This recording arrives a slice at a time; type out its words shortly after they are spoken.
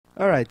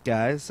Alright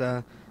guys,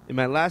 in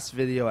my last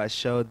video I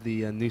showed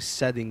the new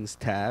settings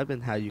tab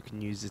and how you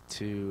can use it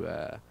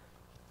to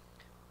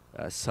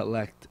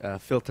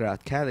filter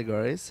out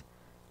categories.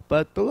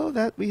 But below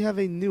that we have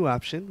a new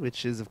option,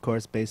 which is of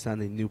course based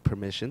on a new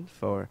permission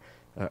for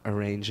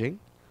arranging.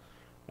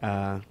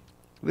 Uh,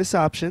 this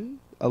option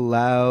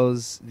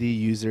allows the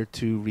user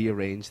to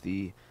rearrange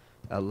the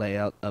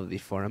layout of the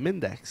forum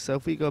index. So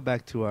if we go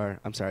back to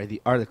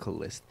the article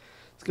list.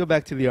 Let's go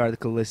back to the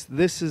article list.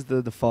 This is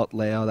the default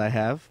layout I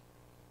have.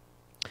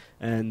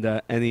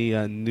 And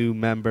any new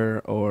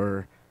member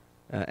or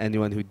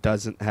anyone who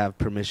doesn't have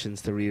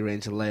permissions to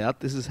rearrange the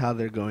layout, this is how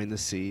they're going to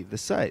see the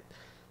site.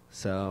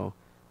 So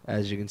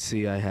as you can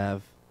see, I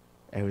have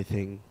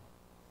everything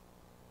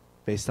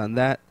based on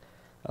that.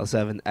 I also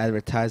have an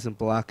advertisement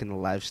block and a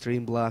live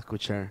stream block,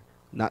 which are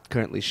not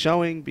currently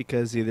showing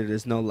because either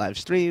there's no live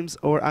streams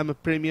or I'm a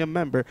premium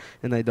member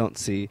and I don't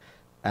see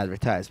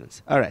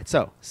advertisements. Alright,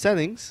 so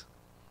settings.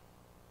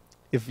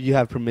 If you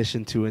have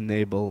permission to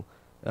enable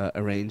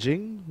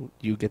arranging,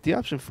 you get the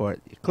option for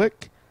it. You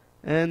click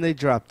and they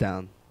drop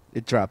down.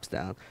 It drops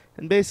down.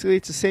 And basically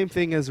it's the same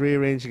thing as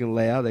rearranging a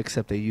layout,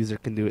 except a user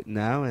can do it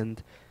now,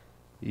 and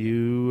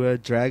you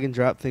drag and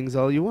drop things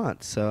all you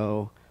want.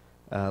 So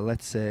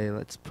let's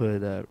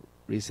put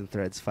recent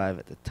threads 5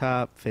 at the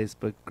top,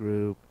 Facebook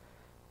group,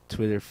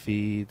 Twitter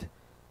feed,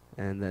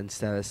 and then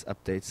status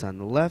updates on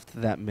the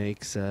left. That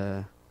makes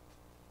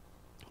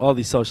all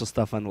the social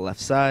stuff on the left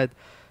side.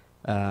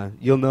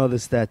 You'll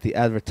notice that the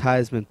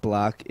advertisement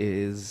block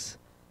is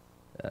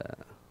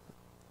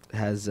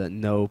has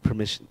no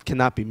permission,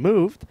 cannot be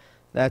moved.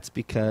 That's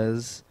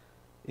because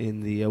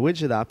in the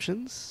widget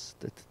options,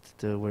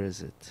 where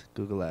is it?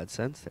 Google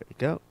AdSense. There we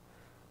go.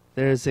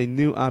 There's a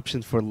new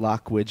option for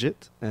lock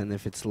widget, and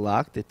if it's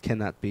locked, it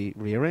cannot be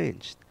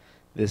rearranged.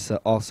 This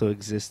also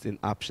exists in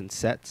option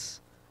sets.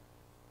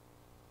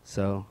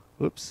 So,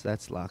 whoops,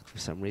 that's locked for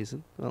some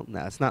reason. Well,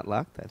 no, it's not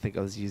locked. I think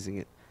I was using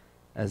it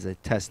as a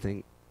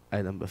testing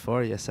item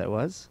before. Yes, I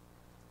was.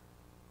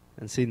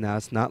 And see, now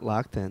it's not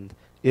locked, and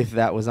if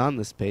that was on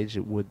this page,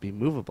 it would be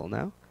movable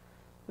now.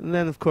 And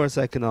then, of course,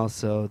 I can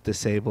also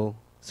disable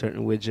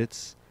certain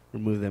widgets,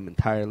 remove them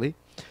entirely.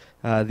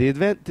 The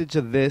advantage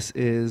of this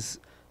is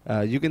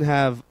you can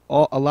have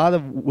a lot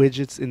of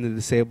widgets in the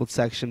disabled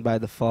section by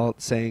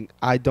default saying,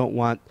 I don't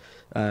want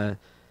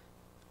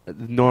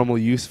normal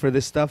use for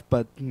this stuff,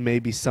 but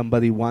maybe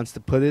somebody wants to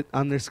put it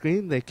on their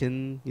screen. They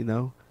can,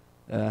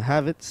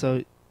 have it.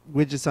 So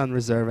widgets on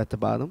reserve at the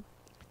bottom.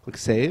 Click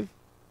Save.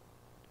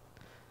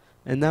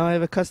 And now I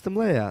have a custom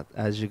layout.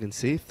 As you can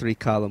see,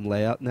 3-column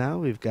layout now.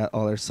 We've got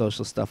all our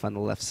social stuff on the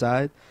left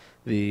side,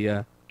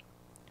 the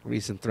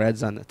recent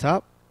threads on the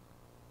top.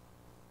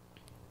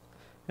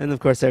 And of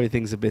course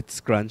everything's a bit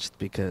scrunched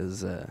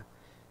because,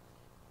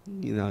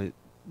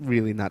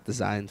 really not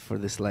designed for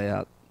this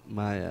layout,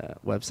 my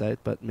website,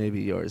 but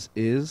maybe yours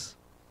is.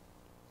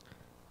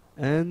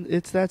 And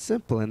it's that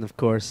simple. And of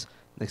course,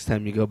 next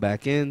time you go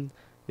back in,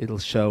 it'll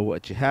show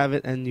what you have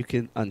it, and you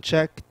can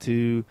uncheck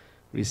to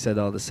reset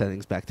all the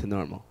settings back to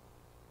normal.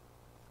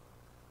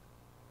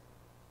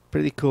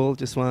 Pretty cool.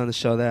 Just wanted to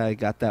show that I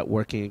got that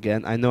working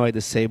again. I know I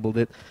disabled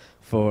it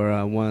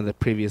for one of the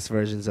previous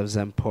versions of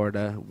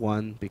XenPorta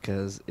 1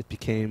 because it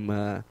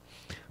became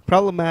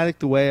problematic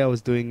the way I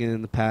was doing it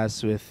in the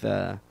past with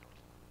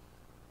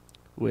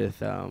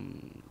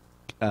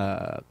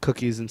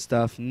cookies and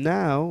stuff.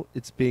 Now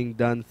it's being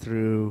done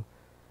through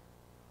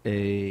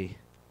a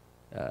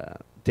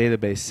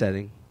database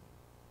setting.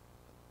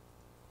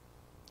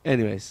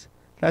 Anyways,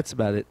 that's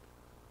about it.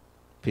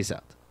 Peace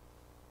out.